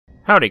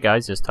Howdy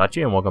guys, it's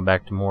Tachi and welcome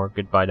back to more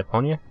Goodbye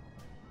Deponia.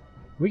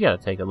 We gotta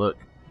take a look.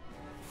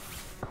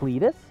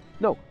 Cletus?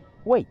 No,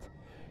 wait.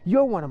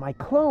 You're one of my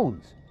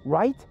clones,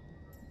 right?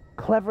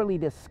 Cleverly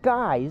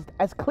disguised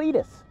as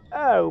Cletus.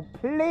 Oh,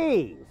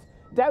 please.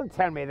 Don't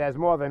tell me there's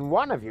more than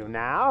one of you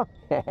now.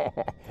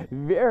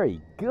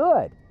 Very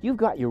good. You've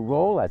got your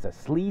role as a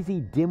sleazy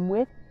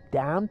dimwit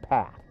down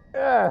pat.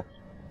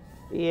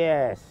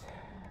 Yes.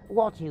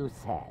 What you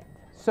said.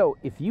 So,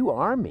 if you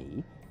are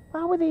me,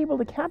 how were they able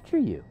to capture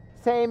you?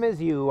 Same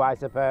as you, I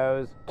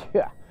suppose.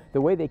 The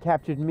way they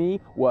captured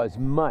me was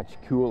much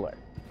cooler.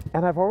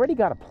 And I've already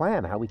got a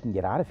plan how we can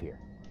get out of here.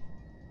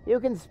 You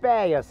can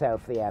spare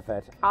yourself the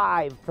effort.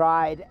 I've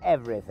tried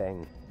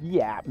everything.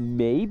 Yeah,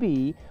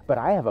 maybe, but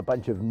I have a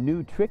bunch of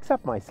new tricks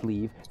up my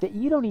sleeve that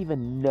you don't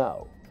even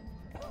know.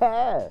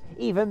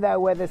 Even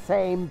though we're the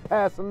same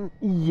person?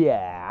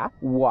 Yeah,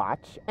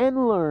 watch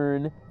and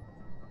learn.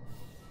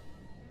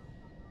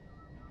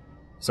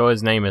 So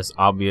his name is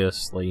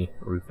obviously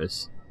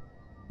Rufus.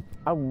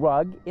 A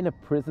rug in a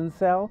prison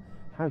cell?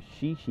 How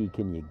shishi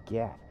can you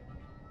get?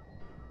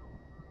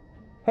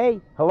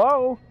 Hey,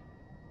 hello?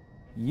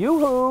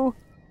 Yoo-hoo!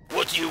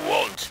 What do you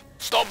want?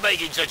 Stop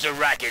making such a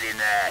racket in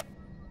there!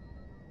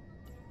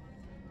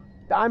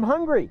 I'm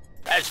hungry.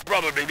 That's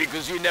probably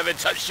because you never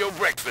touched your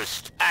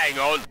breakfast. Hang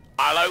on,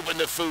 I'll open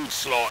the food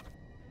slot.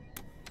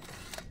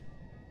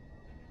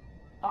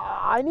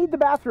 I need the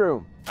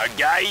bathroom.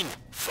 Again?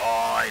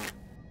 Fine.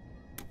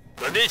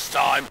 But this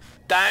time,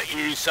 don't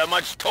use so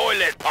much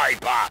toilet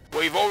paper.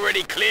 We've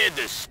already cleared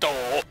the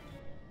store.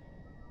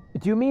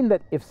 Do you mean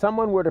that if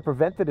someone were to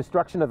prevent the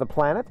destruction of the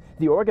planet,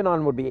 the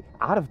Organon would be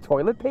out of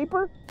toilet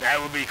paper?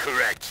 That would be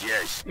correct,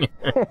 yes.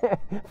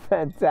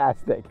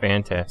 Fantastic.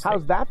 Fantastic.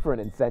 How's that for an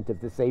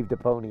incentive to save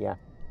Deponia?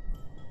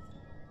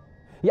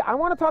 Yeah, I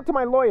want to talk to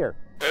my lawyer.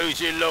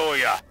 Who's your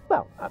lawyer?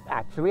 Well,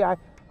 actually, I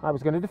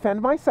was going to defend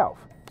myself.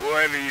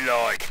 Whatever you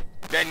like.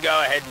 Then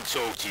go ahead and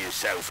talk to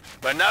yourself.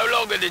 But no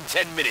longer than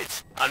 10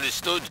 minutes.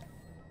 Understood?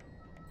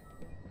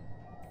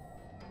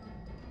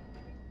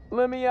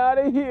 Let me out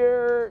of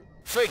here.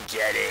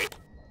 Forget it.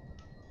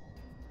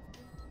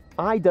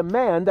 I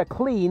demand a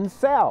clean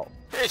cell.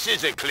 This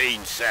is a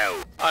clean cell,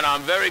 and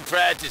I'm very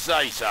proud to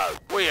say so.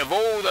 We have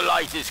all the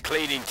latest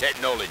cleaning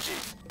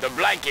technologies. The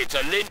blankets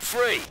are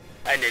lint-free,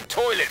 and the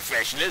toilet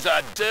fresheners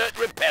are dirt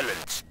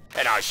repellents.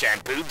 And I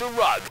shampooed the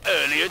rug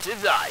earlier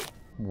today.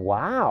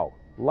 Wow.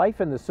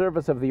 Life in the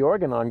service of the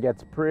Organon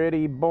gets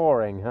pretty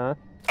boring, huh?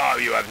 Oh,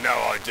 you have no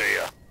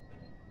idea.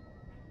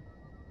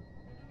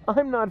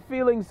 I'm not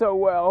feeling so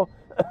well.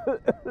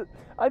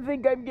 I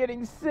think I'm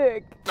getting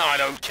sick. I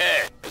don't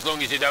care, as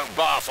long as you don't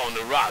barf on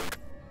the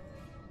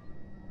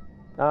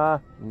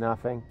rug.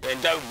 Nothing. Then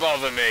don't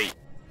bother me.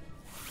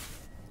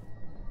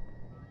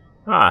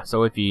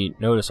 So if you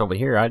notice over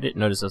here, I didn't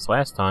notice this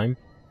last time,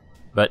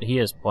 but he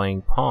is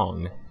playing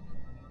Pong.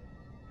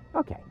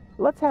 Okay,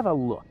 let's have a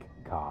look.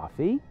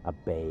 Coffee, a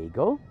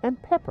bagel,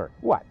 and pepper.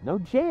 What, no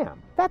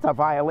jam? That's a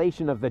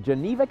violation of the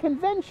Geneva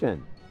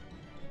Convention.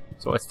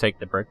 So let's take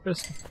the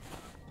breakfast.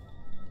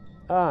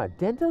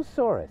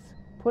 Dentosaurus.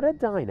 Put a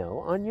dino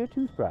on your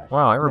toothbrush.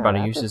 Wow, everybody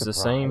Now, that's a uses the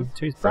surprise. same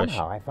toothbrush.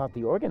 Somehow I thought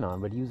the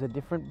Organon would use a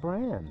different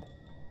brand.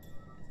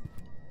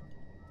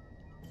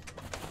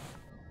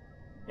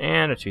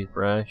 And a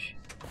toothbrush.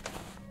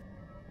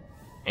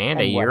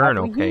 And a what have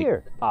urinal we cake.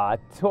 here? A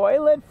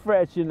toilet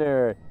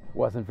freshener.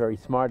 Wasn't very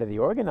smart of the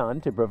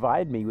Organon to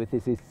provide me with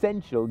this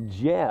essential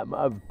gem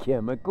of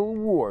chemical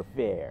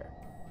warfare.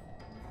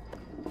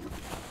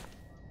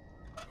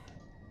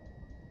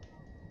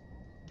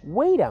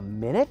 Wait a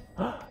minute.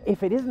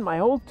 If it isn't my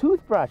old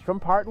toothbrush from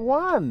part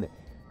 1.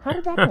 How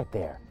did that get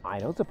there? I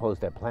don't suppose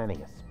they're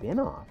planning a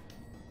spin-off.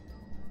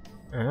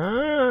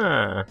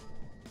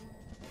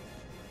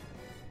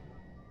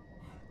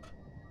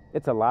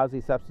 It's a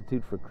lousy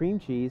substitute for cream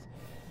cheese,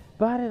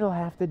 but it'll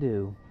have to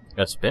do.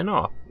 A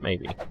spin-off,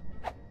 maybe.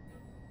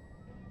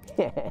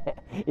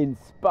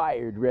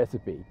 Inspired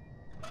recipe.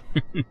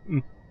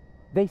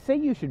 They say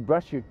you should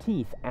brush your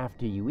teeth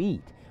after you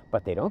eat,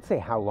 but they don't say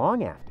how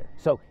long after.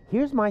 So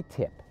here's my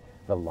tip.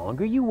 The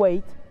longer you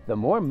wait, the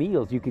more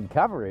meals you can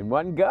cover in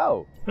one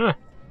go. Huh.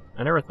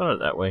 I never thought of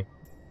it that way.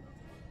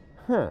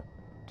 Huh.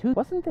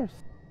 Wasn't there...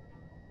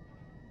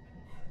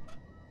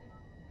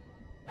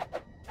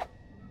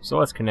 So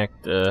let's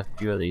connect a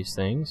few of these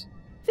things.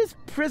 This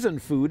prison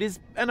food is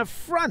an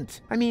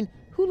affront. I mean,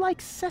 who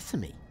likes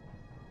sesame?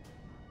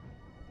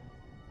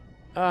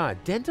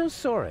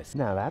 Dentosaurus.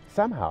 Now that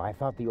somehow I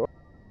thought the...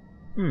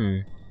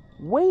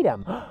 Wait a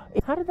minute.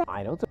 How did that...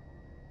 I don't...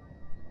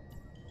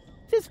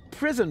 This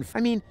prison... I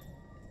mean...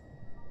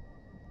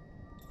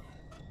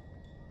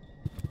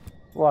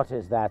 What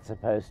is that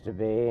supposed to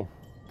be?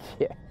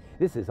 Yeah,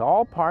 this is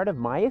all part of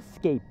my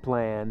escape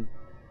plan.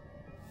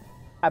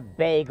 A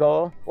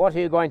bagel? What are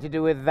you going to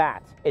do with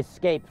that?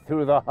 Escape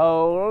through the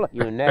hole?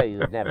 You know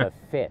you'd never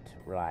fit,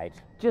 right?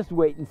 Just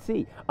wait and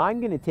see. I'm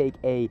going to take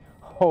a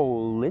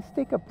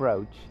holistic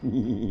approach.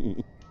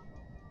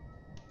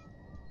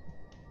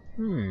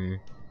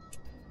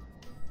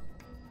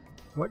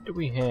 What do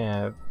we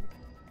have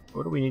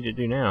What do we need to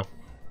do now?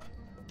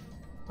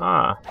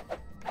 Ah,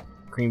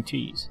 cream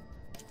cheese.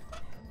 I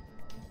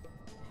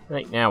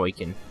think now we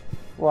can.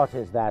 What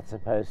is that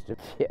supposed to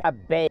be? A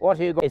bait. What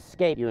are you going to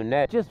escape, you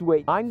know? Just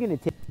wait. I'm gonna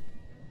take...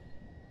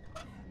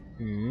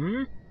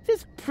 Hmm?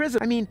 This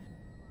prison... I mean...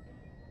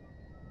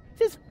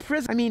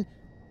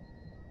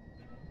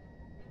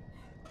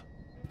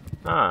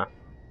 Ah.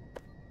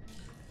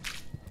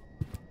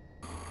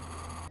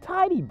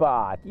 Tidy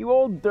Bot, you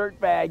old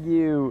dirtbag,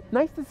 you.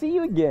 Nice to see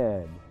you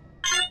again.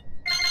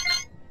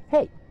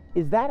 Hey,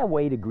 is that a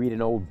way to greet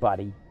an old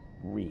buddy?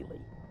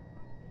 Really?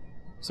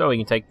 So we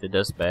can take the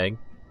dust bag.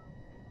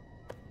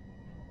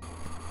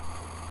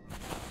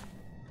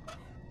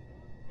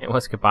 And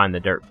let's combine the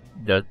dirt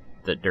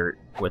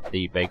with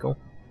the bagel.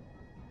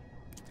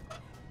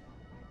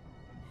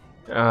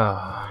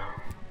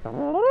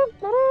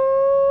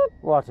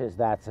 What is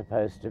that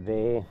supposed to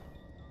be?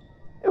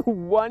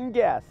 One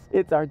guess.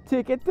 It's our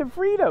ticket to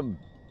freedom.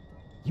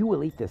 You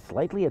will eat this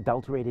slightly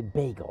adulterated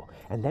bagel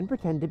and then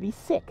pretend to be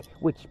sick,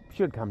 which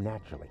should come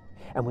naturally.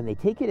 And when they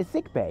take you to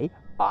sickbay,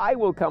 I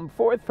will come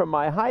forth from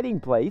my hiding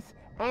place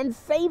and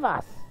save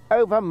us.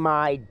 Over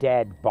my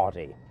dead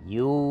body.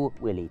 You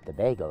will eat the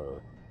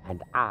bagel,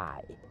 and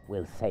I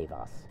will save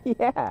us.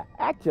 Yeah,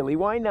 actually,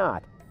 why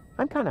not?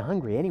 I'm kind of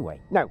hungry anyway.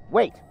 No,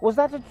 wait. Was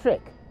that a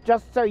trick?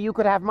 Just so you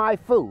could have my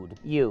food,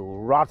 you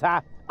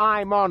rotter.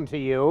 I'm on to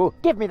you.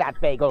 Give me that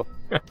bagel.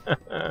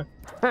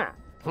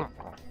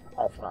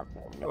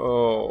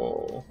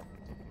 Oh.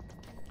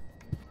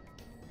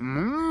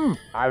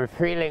 I'm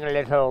feeling a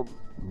little...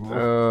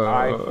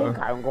 I think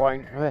I'm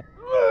going to...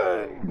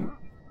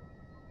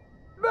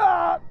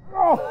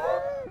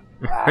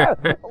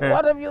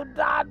 What have you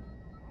done?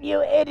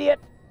 You idiot!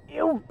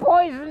 You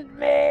poisoned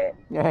me!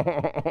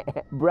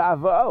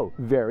 Bravo!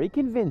 Very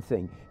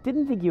convincing.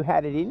 Didn't think you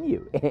had it in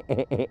you.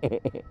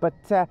 But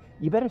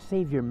you better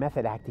save your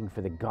method acting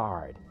for the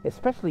guard,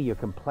 especially your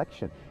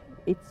complexion.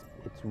 It's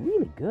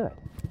really good.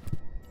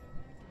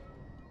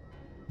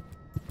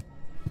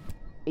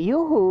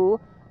 Yoo-hoo!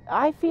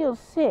 I feel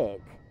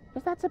sick.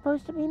 Is that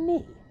supposed to be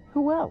me?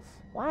 Who else?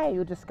 Why are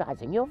you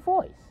disguising your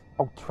voice?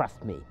 Oh,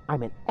 trust me.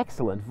 I'm an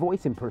excellent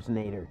voice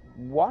impersonator.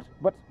 What?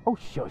 But... Oh,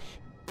 shush.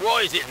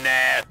 What is it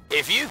now?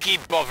 If you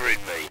keep bothering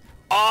me,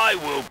 I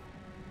will...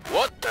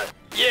 What the...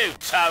 You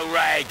toe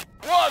rag!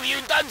 What have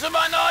you done to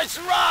my nice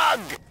rug?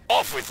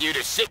 Off with you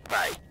to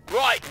sickbay,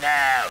 right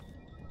now!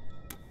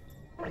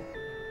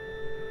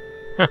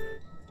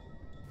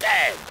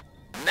 Damn!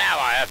 Now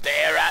I have to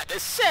air out the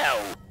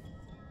cell!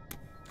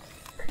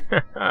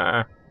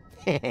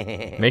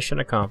 Mission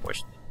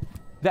accomplished.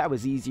 That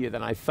was easier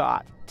than I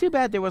thought. Too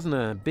bad there wasn't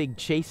a big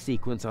chase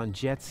sequence on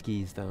jet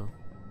skis, though.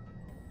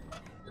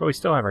 So we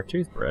still have our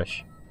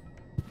toothbrush.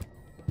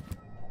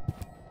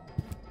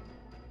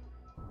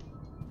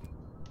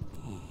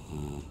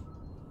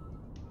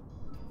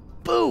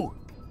 Boo!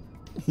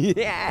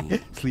 Yeah,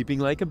 sleeping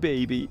like a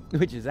baby,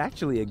 which is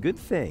actually a good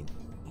thing.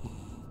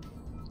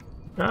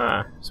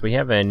 Ah, so we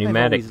have a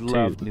pneumatic I've always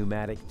loved tube.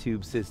 pneumatic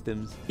tube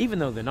systems, even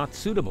though they're not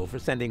suitable for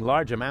sending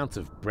large amounts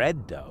of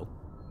bread dough.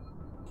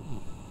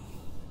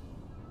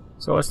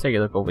 So let's take a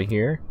look over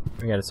here.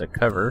 We got us a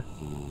cover.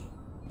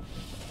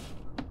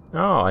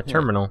 Oh, a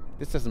terminal.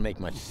 This doesn't make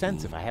much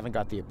sense if I haven't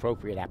got the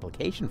appropriate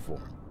application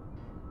form.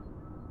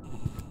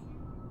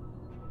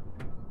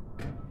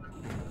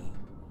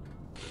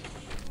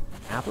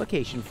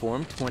 Application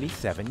form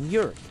 27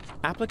 Yerk.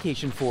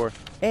 Application for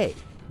A.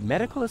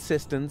 Medical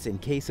assistance in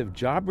case of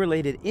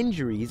job-related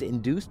injuries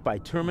induced by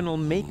terminal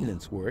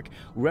maintenance work,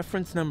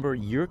 reference number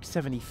Yerk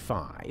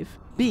 75.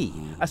 B.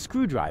 A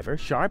screwdriver,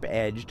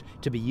 sharp-edged,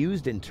 to be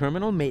used in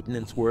terminal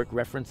maintenance work,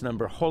 reference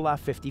number HOLA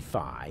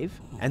 55.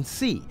 And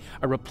C.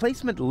 A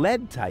replacement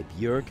lead-type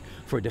Yerk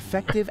for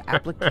defective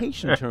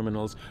application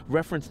terminals,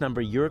 reference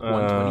number Yerk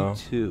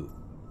 122.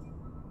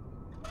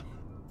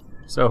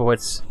 So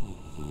let's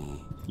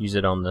use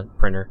it on the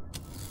printer.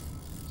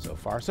 So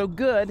far, so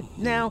good.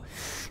 Now,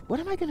 what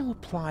am I going to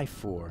apply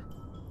for?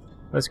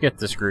 Let's get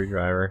the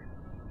screwdriver.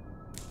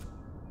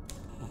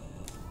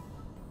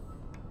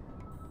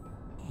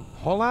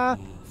 HOLA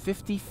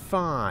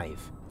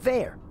 55.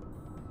 There.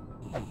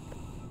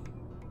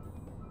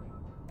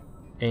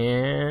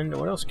 And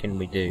what else can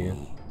we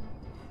do?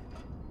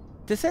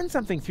 To send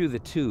something through the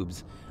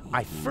tubes,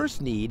 I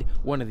first need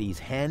one of these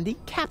handy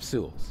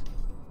capsules.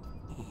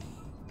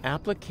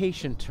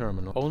 Application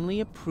terminal only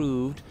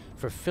approved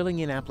for filling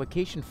in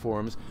application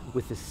forms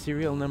with the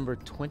serial number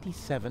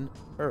 27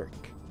 ERK.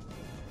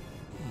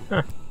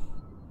 Huh.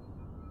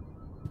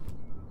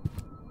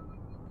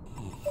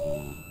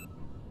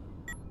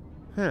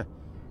 Huh.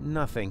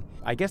 Nothing.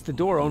 I guess the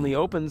door only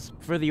opens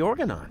for the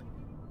organon.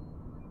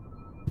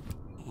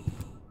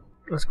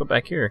 Let's go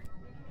back here.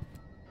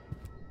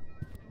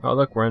 Oh,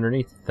 look, we're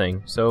underneath the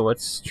thing. So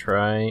let's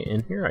try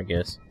in here, I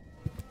guess.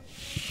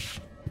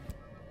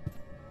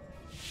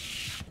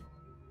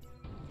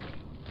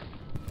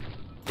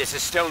 This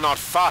is still not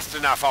fast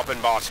enough,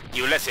 Oppenbot.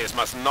 Ulysses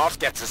must not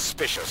get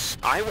suspicious.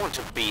 I want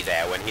to be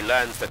there when he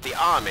learns that the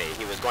army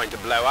he was going to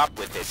blow up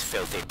with this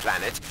filthy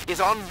planet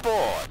is on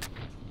board.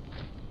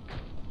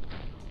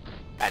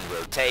 And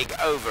will take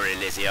over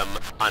Elysium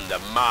under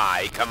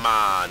my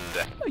command.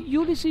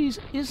 Ulysses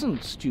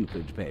isn't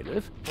stupid,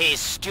 Bailiff. He's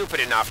stupid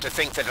enough to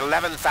think that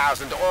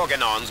 11,000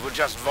 Organons would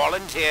just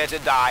volunteer to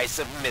die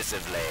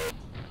submissively.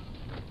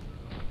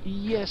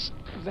 Yes,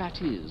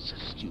 that is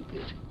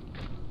stupid.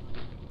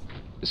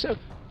 So,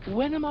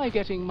 when am I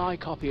getting my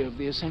copy of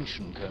the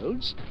Ascension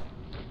Codes?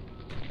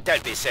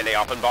 Don't be silly,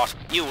 Oppenbot.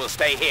 You will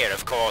stay here,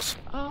 of course.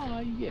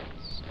 Ah, yes,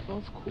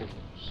 of course.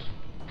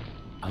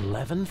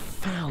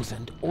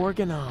 11,000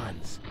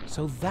 Organons.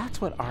 So that's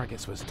what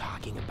Argus was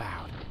talking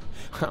about.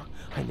 Huh,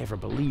 I never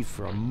believed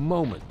for a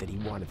moment that he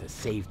wanted to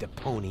save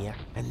Deponia.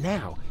 And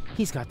now,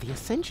 he's got the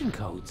Ascension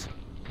Codes.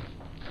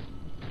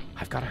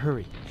 I've got to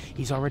hurry.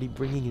 He's already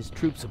bringing his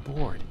troops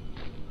aboard.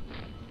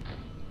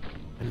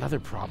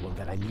 Another problem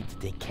that I need to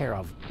take care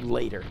of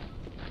later.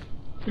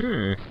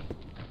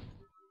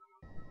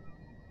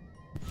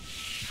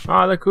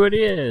 Ah, look who it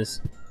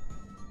is.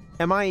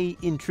 Am I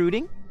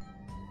intruding?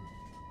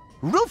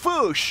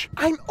 Rufus!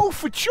 I'm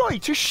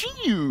overjoyed to see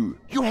you!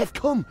 You have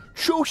come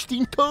just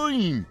in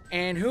time!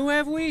 And who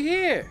have we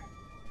here?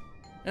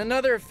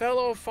 Another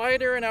fellow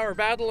fighter in our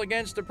battle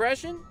against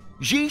oppression?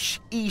 This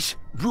is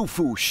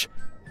Rufus.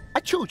 I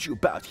told you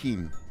about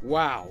him.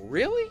 Wow,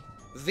 really?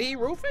 The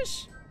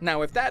Rufus?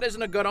 Now, if that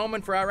isn't a good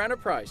omen for our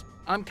enterprise.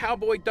 I'm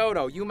Cowboy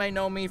Dodo. You may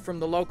know me from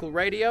the local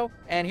radio.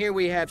 And here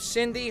we have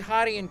Cindy,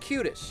 Hottie, and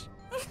Cutis.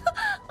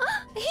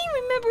 He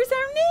remembers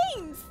our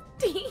names!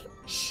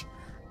 Shh,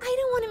 I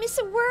don't want to miss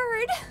a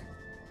word.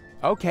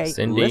 Okay,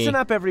 Cindy, listen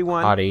up,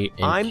 everyone. Hottie,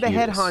 and I'm the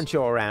head Cutis.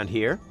 honcho around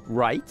here,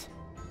 right?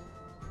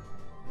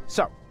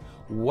 So,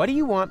 what do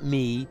you want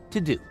me to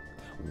do?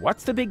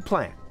 What's the big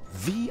plan?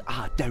 We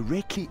are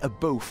directly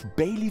above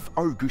Bailiff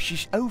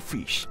Argus's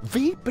office.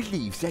 We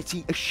believe that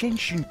the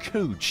Ascension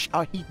Codes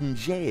are hidden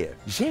there.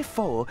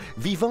 Therefore,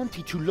 we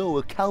wanted to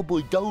lower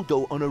Cowboy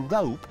Dodo on a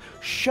rope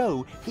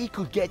so he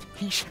could get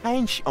his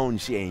hands on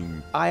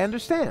them. I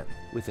understand,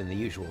 within the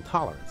usual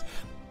tolerance.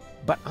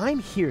 But I'm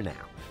here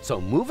now,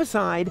 so move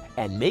aside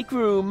and make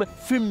room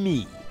for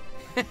me.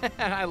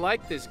 I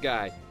like this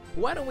guy.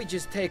 Why don't we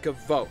just take a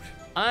vote?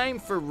 I'm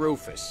for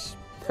Rufus.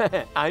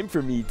 I'm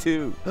for me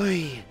too.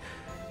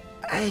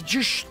 I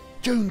just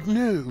don't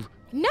know.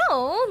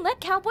 No, let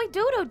Cowboy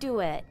Dodo do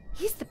it.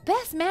 He's the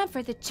best man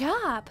for the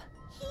job.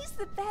 He's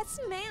the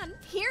best man,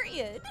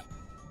 period.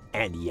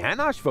 And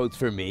Janosch votes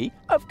for me,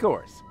 of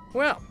course.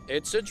 Well,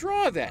 it's a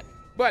draw then.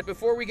 But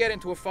before we get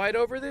into a fight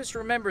over this,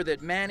 remember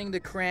that manning the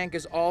crank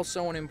is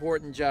also an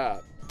important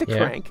job. The Yeah.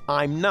 crank?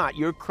 I'm not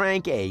your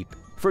crank ape.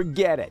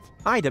 Forget it.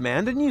 I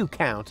demand a new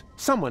count.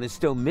 Someone is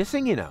still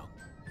missing, you know.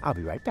 I'll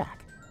be right back.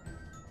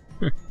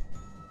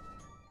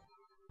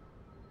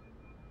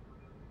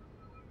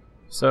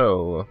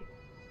 So,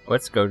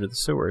 let's go to the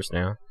sewers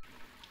now.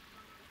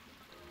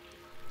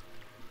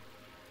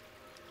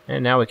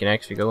 And now we can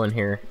actually go in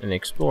here and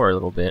explore a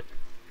little bit.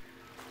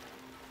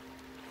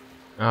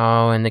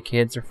 Oh, and the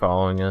kids are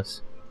following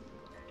us.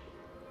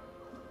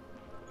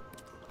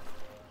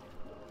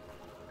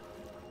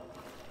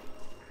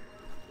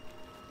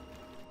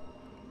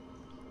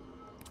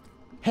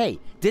 Hey,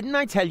 didn't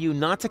I tell you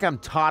not to come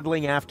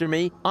toddling after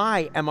me?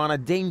 I am on a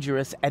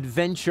dangerous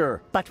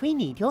adventure. But we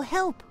need your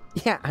help.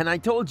 Yeah, and I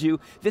told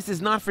you, this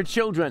is not for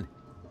children.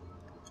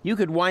 You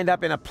could wind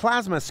up in a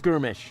plasma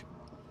skirmish.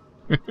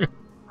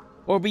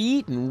 Or be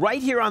eaten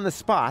right here on the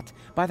spot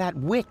by that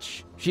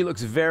witch. She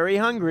looks very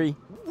hungry.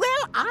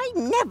 Well, I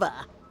never.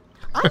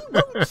 I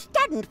won't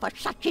stand for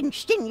such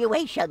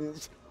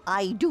insinuations.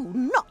 I do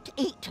not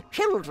eat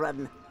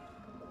children.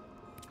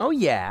 Oh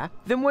yeah?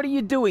 Then what are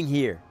you doing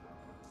here?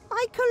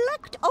 I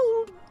collect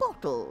old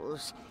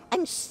bottles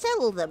and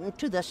sell them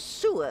to the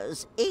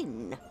sewers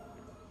inn.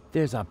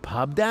 There's a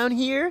pub down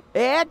here?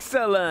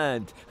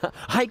 Excellent!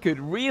 I could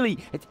really...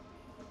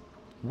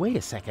 Wait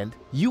a second.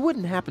 You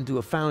wouldn't happen to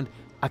have found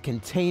a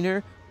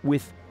container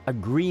with a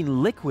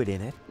green liquid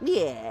in it?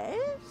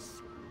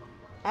 Yes.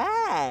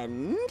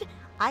 And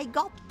I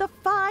got the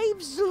 5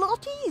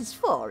 zlotys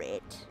for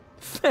it.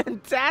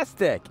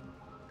 Fantastic!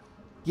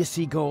 You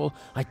see, Goal,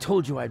 I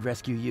told you I'd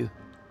rescue you.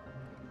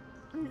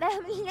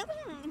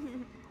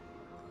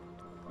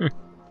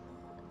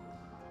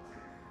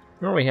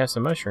 Oh, we have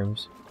some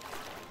mushrooms.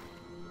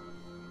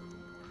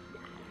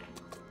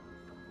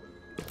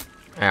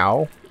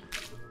 Ow.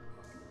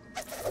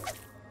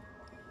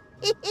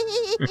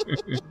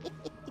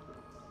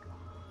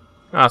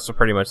 Ah, so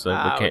pretty much we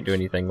can't do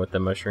anything with the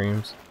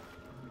mushrooms.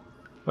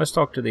 Let's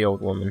talk to the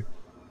old woman.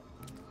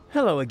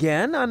 Hello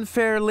again,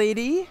 unfair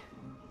lady.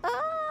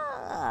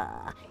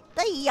 Ah,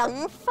 the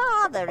young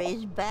father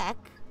is back.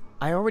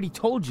 I already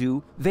told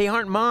you they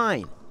aren't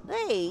mine.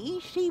 They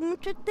seem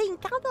to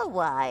think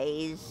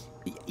otherwise.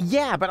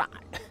 Yeah, but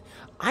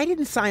I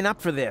didn't sign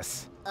up for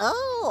this.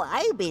 Oh,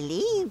 I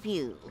believe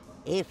you.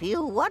 If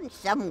you want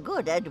some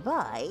good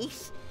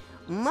advice,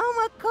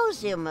 Mama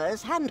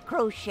Cosima's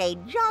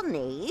hand-crocheted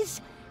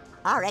johnnies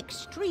are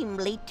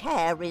extremely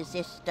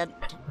tear-resistant.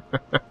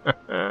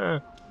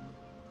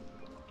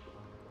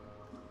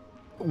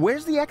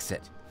 Where's the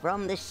exit?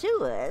 From the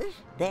sewers,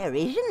 there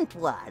isn't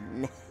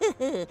one.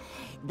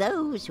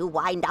 Those who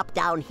wind up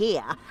down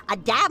here are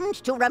damned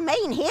to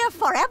remain here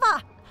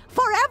forever!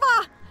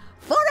 Forever!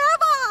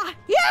 Forever!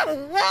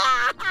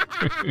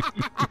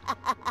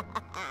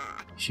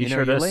 She You know, sure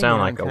you're does laying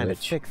sound on like a kind of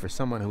witch. thick for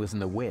someone who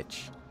isn't a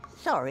witch.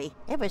 Sorry,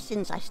 ever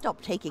since I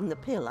stopped taking the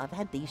pill, I've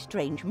had these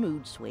strange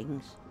mood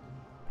swings.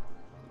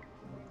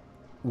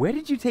 Where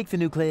did you take the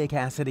nucleic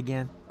acid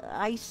again?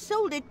 I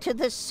sold it to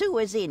the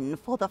Sewers Inn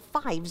for the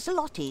 5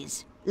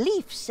 zlotys.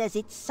 Leaf says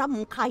it's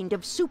some kind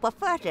of super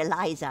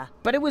fertilizer.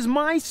 But it was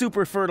my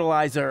super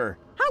fertilizer!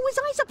 How was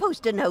I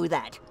supposed to know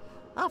that?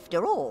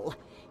 After all,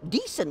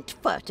 decent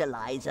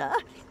fertilizer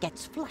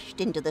gets flushed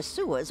into the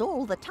sewers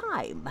all the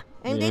time.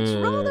 And it's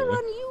rather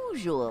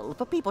unusual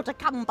for people to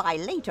come by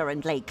later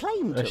and lay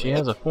claim to it. She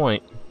has a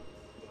point.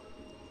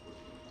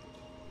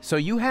 So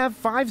you have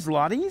 5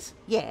 zlotys?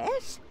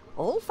 Yes,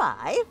 all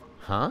 5.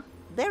 Huh?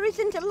 There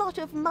isn't a lot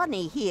of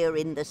money here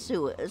in the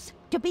sewers.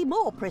 To be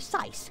more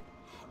precise,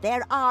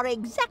 there are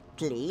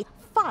exactly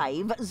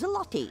 5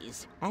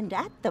 zlotys. And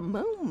at the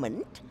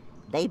moment,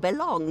 they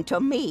belong to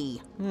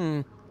me.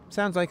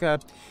 Sounds like a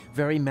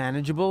very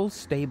manageable,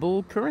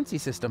 stable currency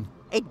system.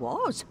 It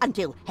was,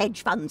 until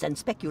hedge funds and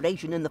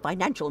speculation in the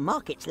financial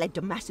markets led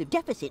to massive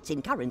deficits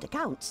in current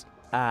accounts.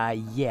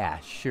 Yeah,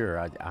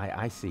 sure,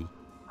 I see.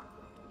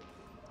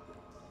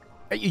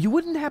 You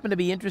wouldn't happen to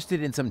be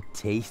interested in some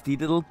tasty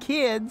little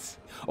kids?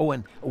 Oh,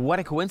 and what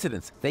a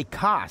coincidence. They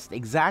cost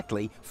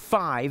exactly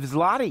 5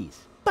 zlotys.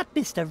 But,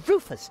 Mr.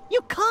 Rufus,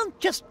 you can't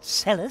just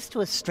sell us to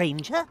a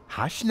stranger.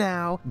 Hush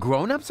now.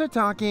 Grown-ups are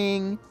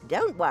talking.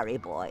 Don't worry,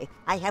 boy.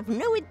 I have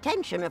no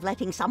intention of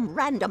letting some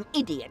random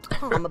idiot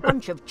palm a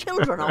bunch of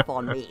children off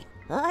on me.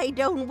 I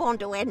don't want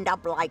to end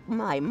up like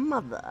my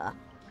mother.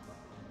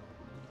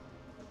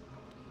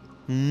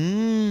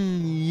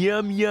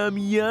 Yum, yum,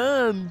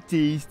 yum.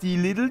 Tasty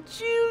little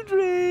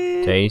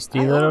children. Tasty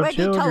I little already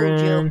children.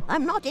 told you,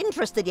 I'm not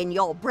interested in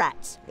your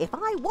brats. If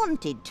I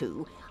wanted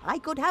to, I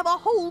could have a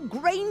whole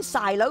grain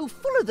silo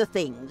full of the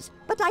things.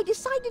 But I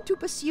decided to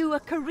pursue a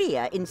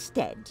career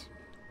instead.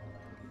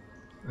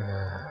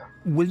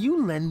 Will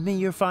you lend me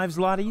your 5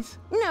 zlotys?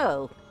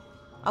 No,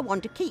 I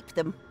want to keep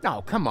them.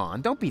 Oh, come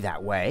on. Don't be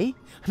that way.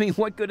 I mean,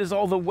 what good is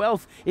all the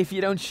wealth if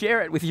you don't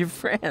share it with your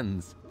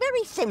friends?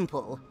 Very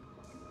simple.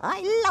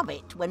 I love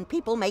it when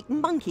people make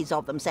monkeys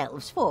of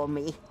themselves for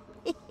me.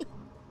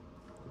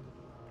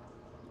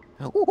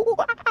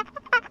 What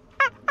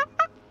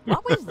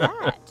was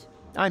that?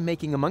 I'm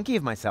making a monkey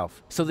of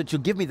myself so that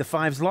you'll give me the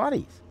 5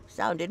 zlotys.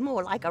 Sounded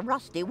more like a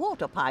rusty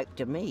water pipe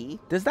to me.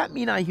 Does that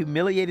mean I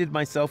humiliated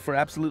myself for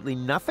absolutely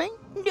nothing?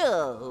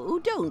 No,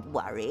 don't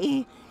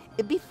worry.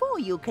 Before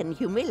you can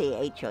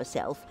humiliate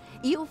yourself,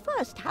 you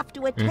first have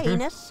to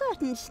attain a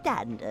certain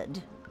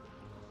standard.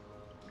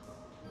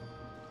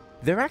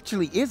 There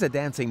actually is a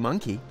dancing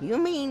monkey. You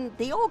mean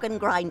the organ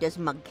grinder's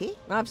monkey?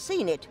 I've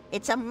seen it.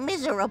 It's a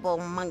miserable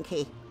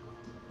monkey.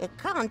 It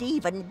can't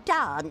even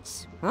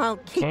dance. I'll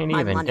keep Can't my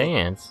even money.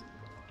 dance.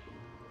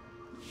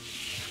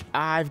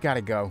 I've got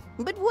to go.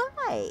 But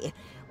why?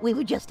 We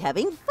were just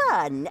having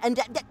fun. And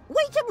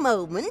wait a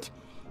moment.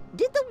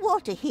 Did the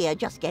water here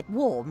just get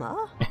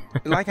warmer?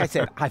 Like I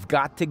said, I've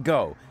got to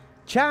go.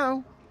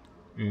 Ciao.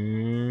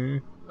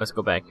 Let's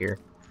go back here.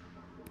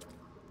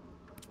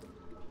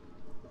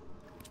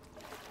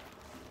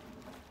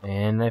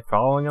 And they're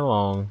following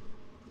along.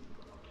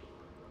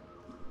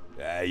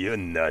 You're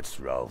nuts,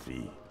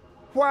 Ralphie.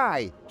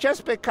 Why?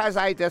 Just because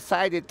I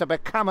decided to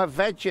become a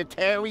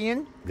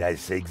vegetarian?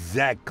 That's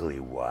exactly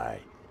why.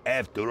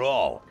 After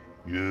all,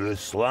 you're a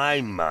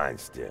slime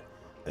monster,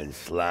 and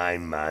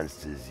slime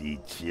monsters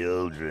eat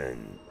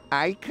children.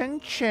 I can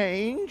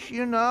change,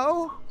 you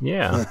know?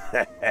 Yeah.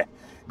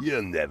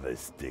 You'll never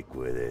stick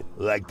with it.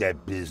 Like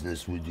that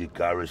business with your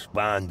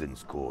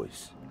correspondence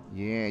course.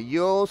 Yeah,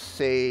 you'll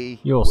see.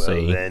 You'll Well,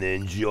 see. then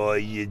enjoy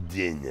your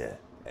dinner.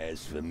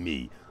 As for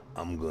me,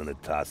 I'm gonna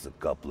toss a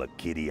couple of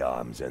kitty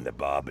arms in the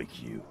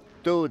barbecue.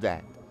 Do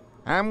that.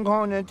 I'm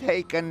going to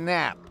take a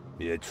nap.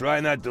 Yeah, try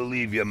not to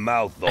leave your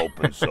mouth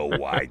open so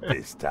wide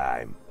this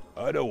time.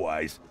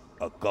 Otherwise,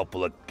 a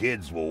couple of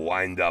kids will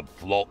wind up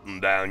floating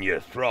down your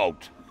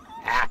throat.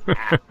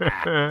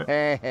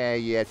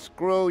 Yeah,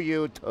 screw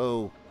you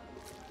too.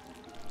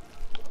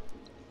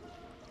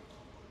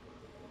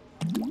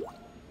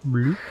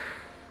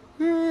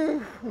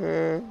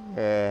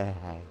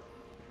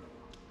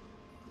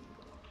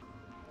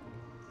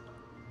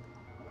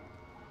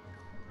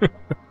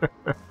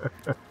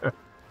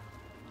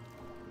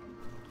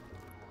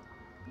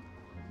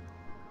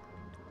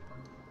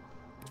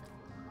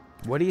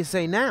 What do you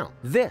say now?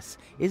 This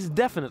is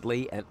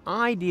definitely an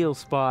ideal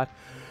spot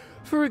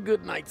for a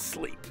good night's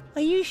sleep.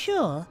 Are you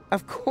sure?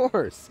 Of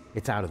course.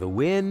 It's out of the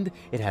wind,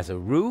 it has a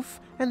roof,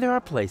 and there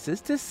are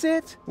places to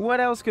sit. What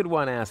else could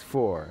one ask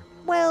for?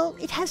 Well,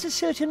 it has a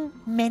certain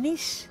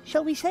menace,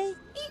 shall we say?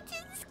 It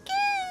is scary.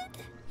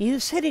 You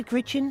said it,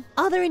 Gretchen.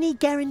 Are there any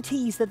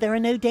guarantees that there are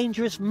no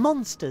dangerous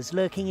monsters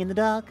lurking in the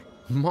dark?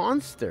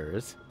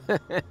 Monsters?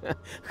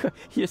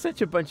 You're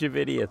such a bunch of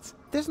idiots.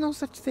 There's no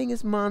such thing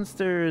as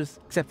monsters.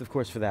 Except, of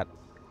course, for that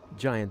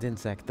giant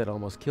insect that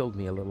almost killed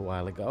me a little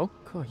while ago.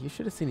 Oh, you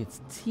should have seen its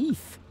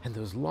teeth and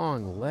those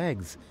long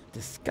legs.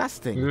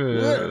 Disgusting.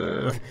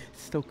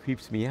 Still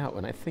creeps me out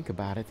when I think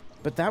about it.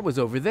 But that was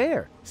over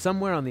there,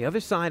 somewhere on the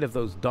other side of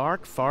those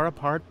dark,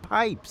 far-apart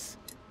pipes.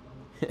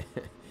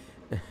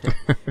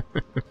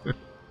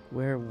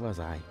 Where was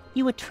I?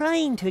 You were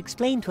trying to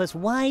explain to us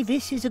why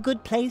this is a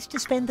good place to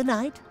spend the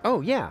night?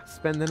 Oh, yeah,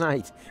 spend the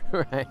night.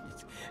 Right.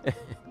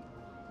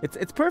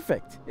 It's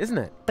perfect, isn't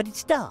it? But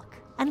it's dark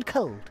and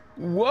cold.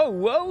 Whoa,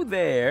 whoa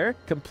there.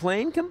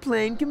 Complain,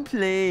 complain,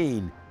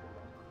 complain.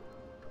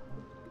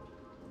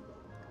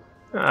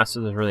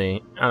 So there's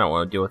really... I don't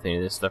want to deal with any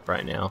of this stuff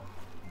right now.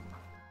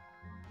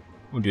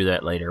 We'll do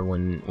that later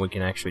when we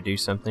can actually do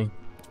something.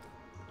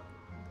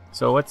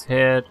 So let's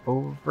head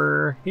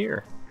over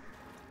here.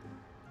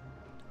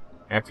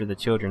 After the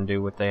children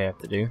do what they have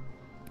to do.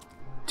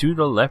 To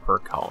the leper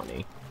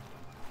colony.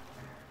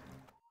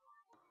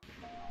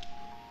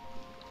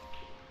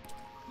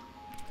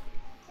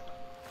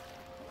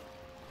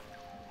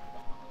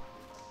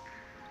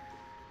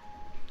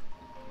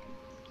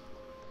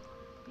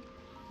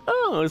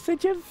 Oh,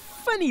 such a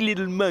funny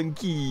little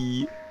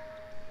monkey.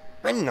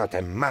 I'm not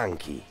a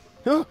monkey.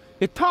 Oh,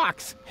 it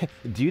talks.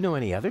 Do you know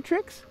any other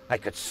tricks? I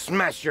could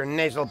smash your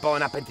nasal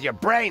bone up into your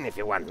brain if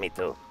you want me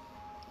to.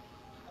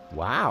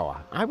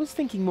 Wow, I was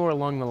thinking more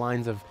along the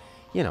lines of,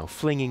 you know,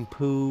 flinging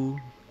poo,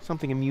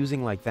 something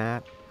amusing like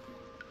that.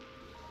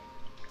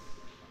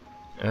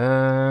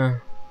 How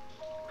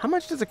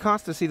much does it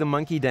cost to see the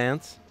monkey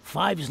dance?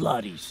 5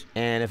 zlotys.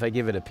 And if I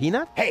give it a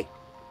peanut? Hey,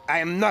 I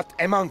am not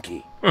a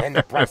monkey, and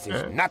the price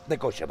is not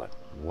negotiable.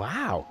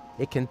 Wow,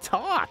 it can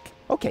talk.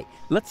 Okay,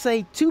 let's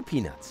say 2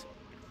 peanuts.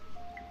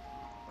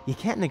 You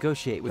can't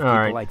negotiate with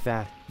people like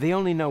that. They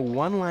only know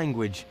one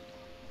language.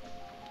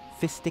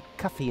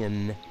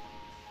 Fisticuffian.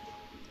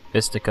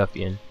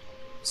 Fisticuffian.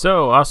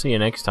 So, I'll see you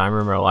next time.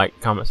 Remember to like,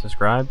 comment,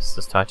 subscribe. This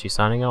is Tachi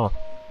signing off.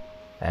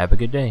 Have a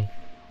good day.